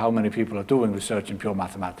measure of how many people are doing research in pure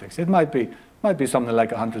mathematics. It might be something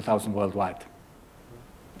like 100,000 worldwide.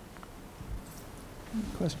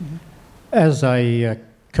 Question here. As a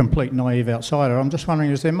complete naive outsider, I'm just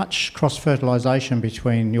wondering, is there much cross-fertilisation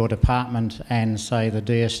between your department and, say, the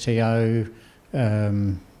DSTO,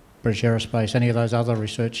 British Aerospace, any of those other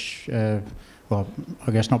research, well,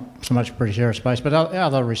 I guess not so much British Aerospace, but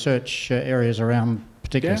other research areas around,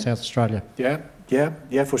 particularly South Australia? Yeah,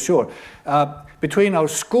 Yeah, for sure. Between our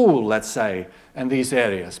school, let's say, and these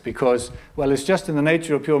areas, because, well, it's just in the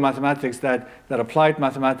nature of pure mathematics that applied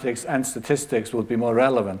mathematics and statistics would be more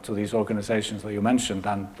relevant to these organizations that you mentioned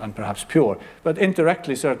than perhaps pure. But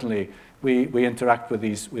indirectly, certainly, we interact with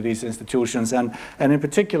these institutions, and in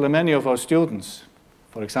particular, many of our students,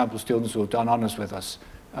 for example, students who have done honors with us,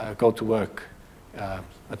 go to work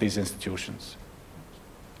at these institutions.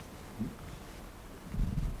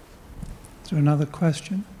 Is there another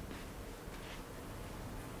question?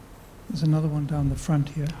 There's another one down the front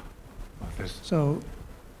here. So,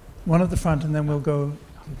 one at the front, and then we'll go.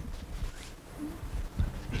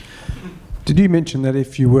 Did you mention that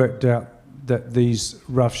if you worked out that these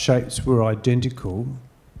rough shapes were identical,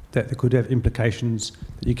 that they could have implications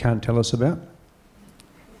that you can't tell us about?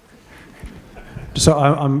 So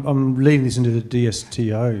I'm leading this into the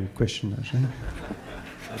DSTO question, actually.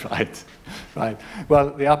 Right. Well,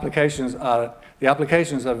 the applications are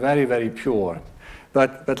very, very pure.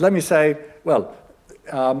 But let me say, well,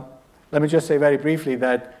 let me just say very briefly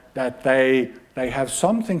that they have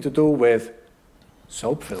something to do with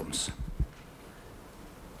soap films.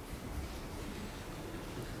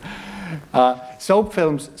 Soap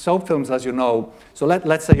films, as you know. So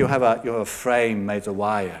let's say you have a frame made of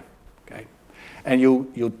wire, okay, and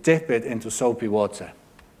you dip it into soapy water,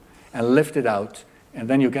 and lift it out, and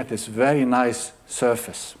then you get this very nice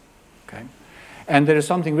surface, okay. And there is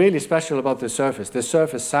something really special about this surface. This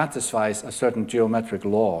surface satisfies a certain geometric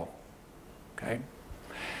law, okay?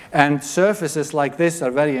 And surfaces like this are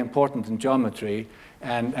very important in geometry,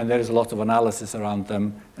 and there is a lot of analysis around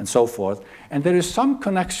them and so forth. And there is some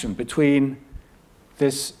connection between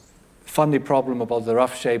this funny problem about the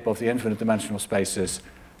rough shape of the infinite dimensional spaces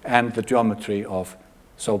and the geometry of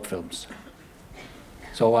soap films.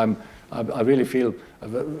 So I really feel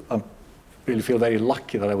very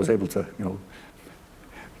lucky that I was able to,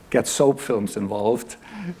 get soap films involved.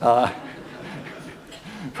 But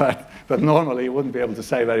normally you wouldn't be able to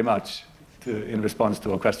say very much in response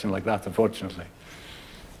to a question like that, unfortunately.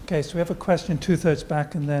 Okay, so we have a question 2/3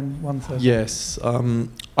 back and then 1/3. Yes,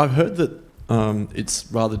 I've heard that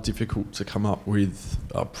it's rather difficult to come up with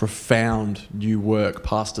profound new work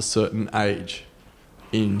past a certain age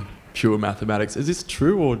in pure mathematics. Is this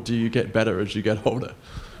true, or do you get better as you get older?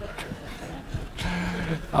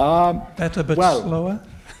 Better but slower?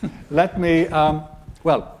 Let me,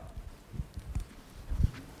 well,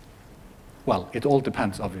 it all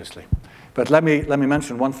depends, obviously. But let me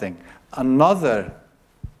mention one thing. Another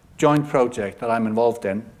joint project that I'm involved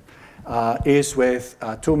in is with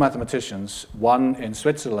two mathematicians, one in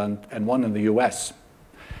Switzerland and one in the US.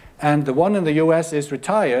 And the one in the US is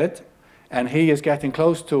retired, and he is getting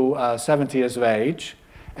close to 70 years of age,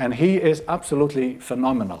 and he is absolutely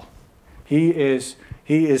phenomenal. He is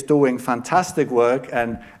doing fantastic work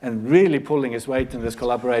and really pulling his weight in this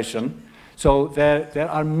collaboration. So there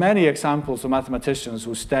are many examples of mathematicians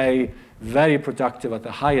who stay very productive at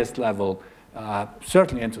the highest level,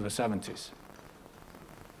 certainly into the 70s.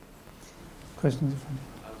 Questions?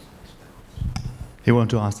 He wanted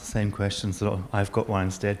to ask the same question, so I've got one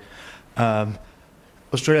instead.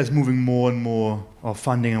 Australia is moving more and more, or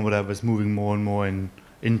funding and whatever is moving more and more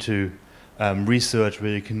into research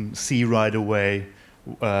where you can see right away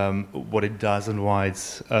what it does and why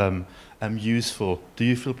it's useful. Do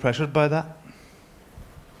you feel pressured by that?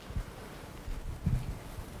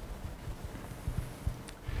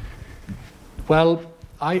 Well,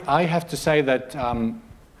 I have to say that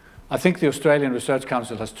I think the Australian Research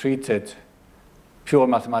Council has treated pure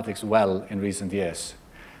mathematics well in recent years.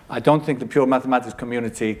 I don't think the pure mathematics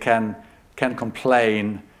community can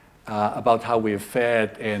complain about how we have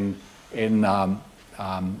fared in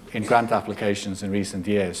grant applications in recent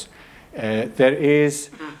years. There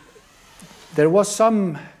was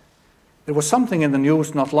something in the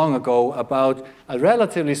news not long ago about a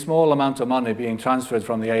relatively small amount of money being transferred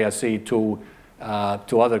from the ASC to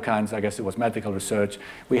other kinds. I guess it was medical research.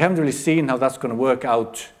 We haven't really seen how that's going to work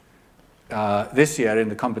out this year in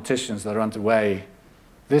the competitions that are underway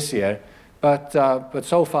this year, but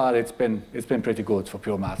so far it's been pretty good for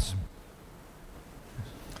pure maths.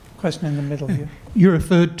 Question in the middle here. You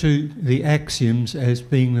referred to the axioms as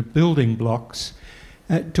being the building blocks.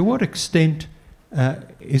 To what extent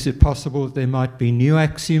is it possible that there might be new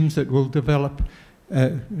axioms that will develop,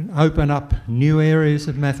 open up new areas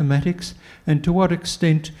of mathematics? And to what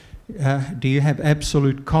extent do you have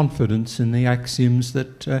absolute confidence in the axioms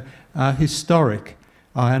that are historic?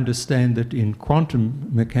 I understand that in quantum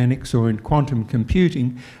mechanics or in quantum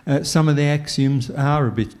computing, some of the axioms are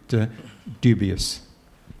a bit dubious.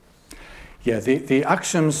 Yeah, the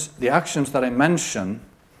axioms that I mentioned,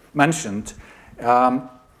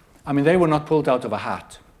 I mean, they were not pulled out of a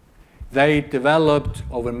hat. They developed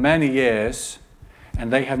over many years,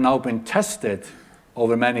 and they have now been tested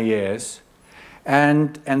over many years,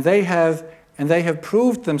 and they have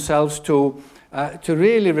proved themselves to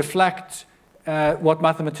really reflect what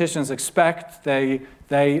mathematicians expect. They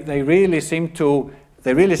really seem to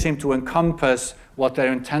encompass what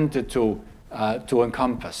they're intended to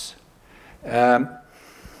encompass.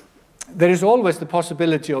 There is always the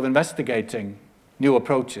possibility of investigating new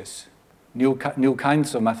approaches, new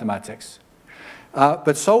kinds of mathematics.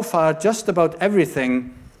 But so far, just about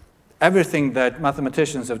everything that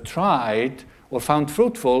mathematicians have tried or found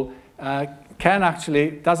fruitful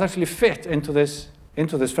does actually fit into this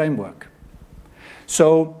framework.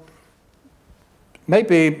 So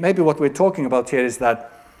maybe what we're talking about here is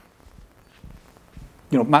that,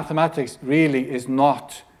 you know, mathematics really is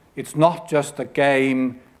not, it's not just a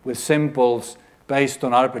game with symbols based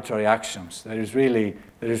on arbitrary axioms. There is really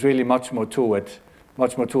much more to it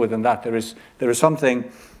than that. There is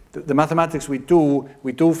something, the mathematics we do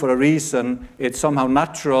for a reason. It's somehow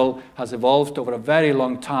natural, has evolved over a very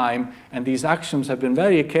long time, and these axioms have been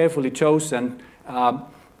very carefully chosen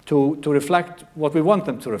to reflect what we want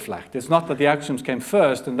them to reflect. It's not that the axioms came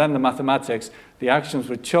first and then the mathematics. The axioms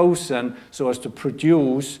were chosen so as to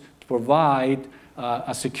provide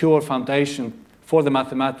a secure foundation for the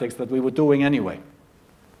mathematics that we were doing anyway.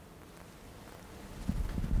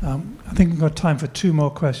 I think we've got time for two more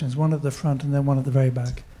questions, one at the front and then one at the very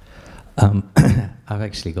back. I've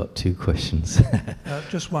actually got two questions.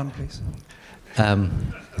 Just one, please.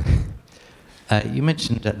 You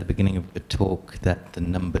mentioned at the beginning of the talk that the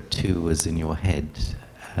number 2 was in your head.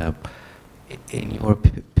 In your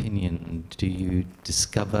opinion, do you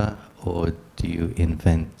discover or do you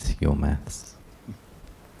invent your maths?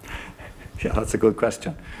 Yeah, that's a good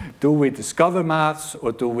question. Do we discover maths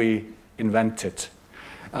or do we invent it?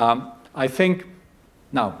 I think,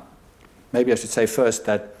 now, maybe I should say first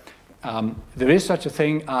that there is such a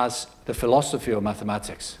thing as the philosophy of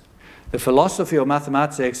mathematics. The philosophy of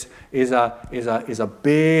mathematics is a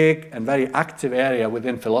big and very active area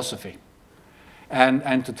within philosophy.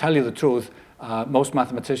 And to tell you the truth, most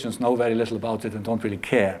mathematicians know very little about it and don't really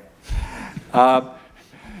care.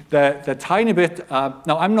 The tiny bit,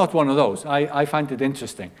 now I'm not one of those. I find it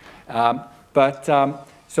interesting.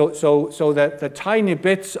 So the tiny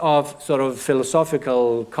bits of sort of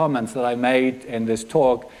philosophical comments that I made in this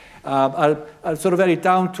talk are sort of very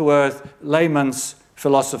down-to-earth layman's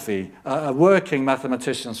philosophy, a working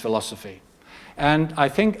mathematician's philosophy. And I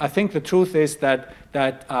think the truth is that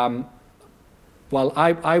well,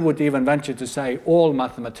 I would even venture to say to all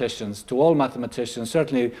mathematicians,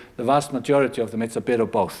 certainly the vast majority of them, it's a bit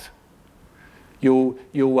of both. You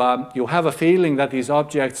have a feeling that these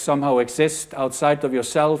objects somehow exist outside of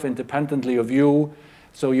yourself, independently of you.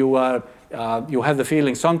 So you have the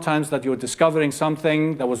feeling sometimes that you're discovering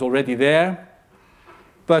something that was already there.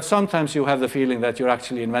 But sometimes you have the feeling that you're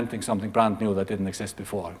actually inventing something brand new that didn't exist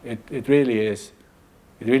before. It really is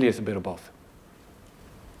a bit of both.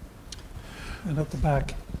 And at the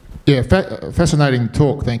back. Yeah, fascinating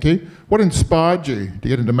talk, thank you. What inspired you to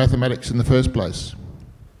get into mathematics in the first place?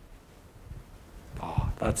 Oh,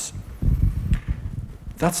 that's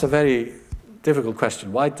a very difficult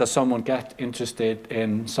question. Why does someone get interested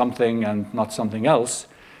in something and not something else?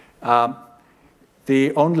 Well,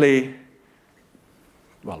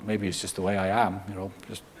 maybe it's just the way I am, you know.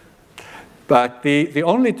 But the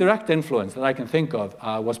only direct influence that I can think of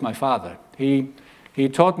was my father. He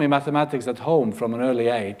taught me mathematics at home from an early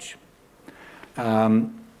age.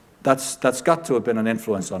 That's got to have been an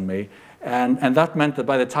influence on me. And that meant that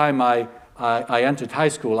by the time I entered high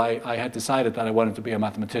school, I had decided that I wanted to be a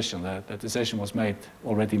mathematician. The decision was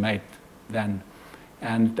already made then.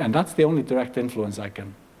 And that's the only direct influence I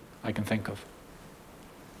can think of.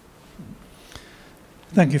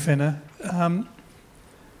 Thank you, Finnur.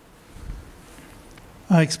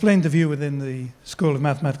 I explained the view within the School of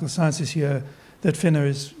Mathematical Sciences here that Finnur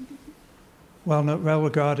is well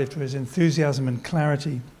regarded for his enthusiasm and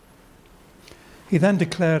clarity. He then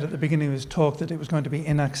declared at the beginning of his talk that it was going to be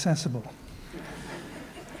inaccessible.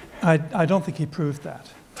 I don't think he proved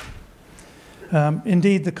that.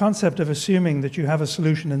 Indeed, the concept of assuming that you have a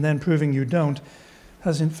solution and then proving you don't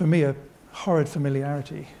has, for me, a horrid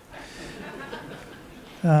familiarity.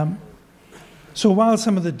 So while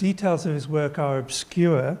some of the details of his work are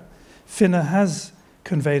obscure, Finnur has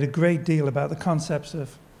conveyed a great deal about the concepts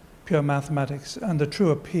of pure mathematics and the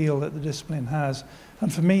true appeal that the discipline has.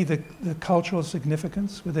 And for me, the cultural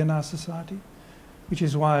significance within our society, which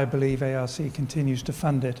is why I believe ARC continues to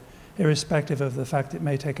fund it, irrespective of the fact it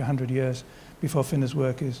may take 100 years before Finnur's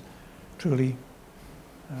work is truly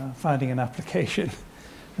finding an application,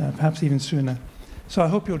 perhaps even sooner. So I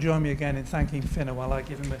hope you'll join me again in thanking Finnur while I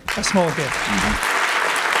give him a small gift.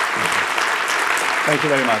 Thank you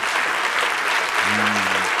very much.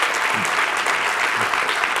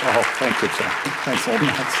 Oh, thank you, John. Thanks very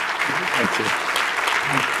much. Thank you.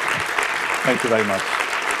 Thank you very much.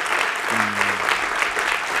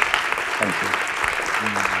 Thank you.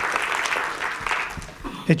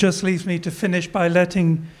 It just leaves me to finish by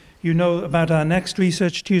letting you know about our next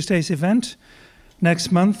Research Tuesdays event.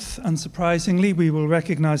 Next month, unsurprisingly, we will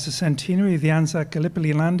recognize the centenary of the Anzac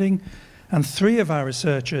Gallipoli landing, and 3 of our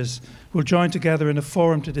researchers will join together in a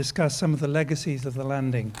forum to discuss some of the legacies of the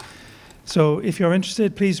landing. So if you're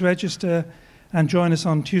interested, please register and join us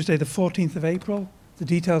on Tuesday, the 14th of April. The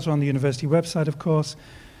details are on the university website, of course.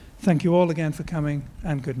 Thank you all again for coming,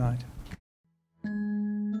 and good night.